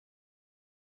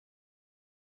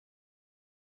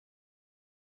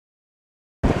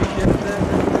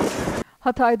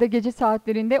Hatay'da gece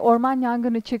saatlerinde orman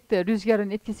yangını çıktı. Rüzgarın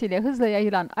etkisiyle hızla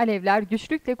yayılan alevler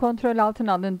güçlükle kontrol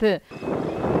altına alındı.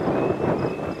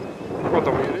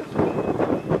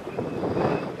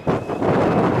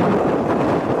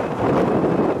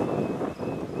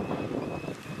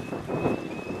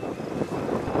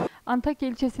 Antakya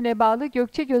ilçesine bağlı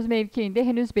Gökçegöz mevkiinde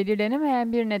henüz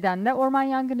belirlenemeyen bir nedenle orman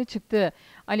yangını çıktı.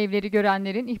 Alevleri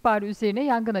görenlerin ihbarı üzerine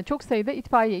yangına çok sayıda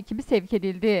itfaiye ekibi sevk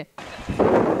edildi.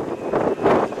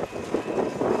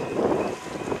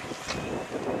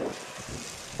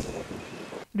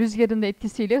 Rüzgarın da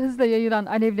etkisiyle hızla yayılan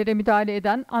alevlere müdahale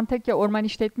eden Antakya Orman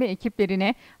İşletme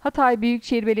ekiplerine Hatay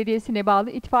Büyükşehir Belediyesi'ne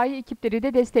bağlı itfaiye ekipleri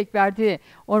de destek verdi.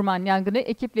 Orman yangını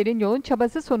ekiplerin yoğun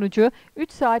çabası sonucu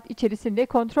 3 saat içerisinde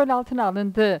kontrol altına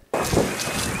alındı.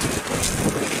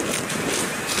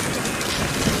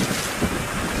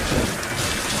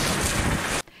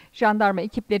 Jandarma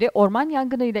ekipleri orman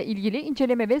yangınıyla ilgili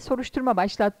inceleme ve soruşturma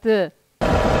başlattı.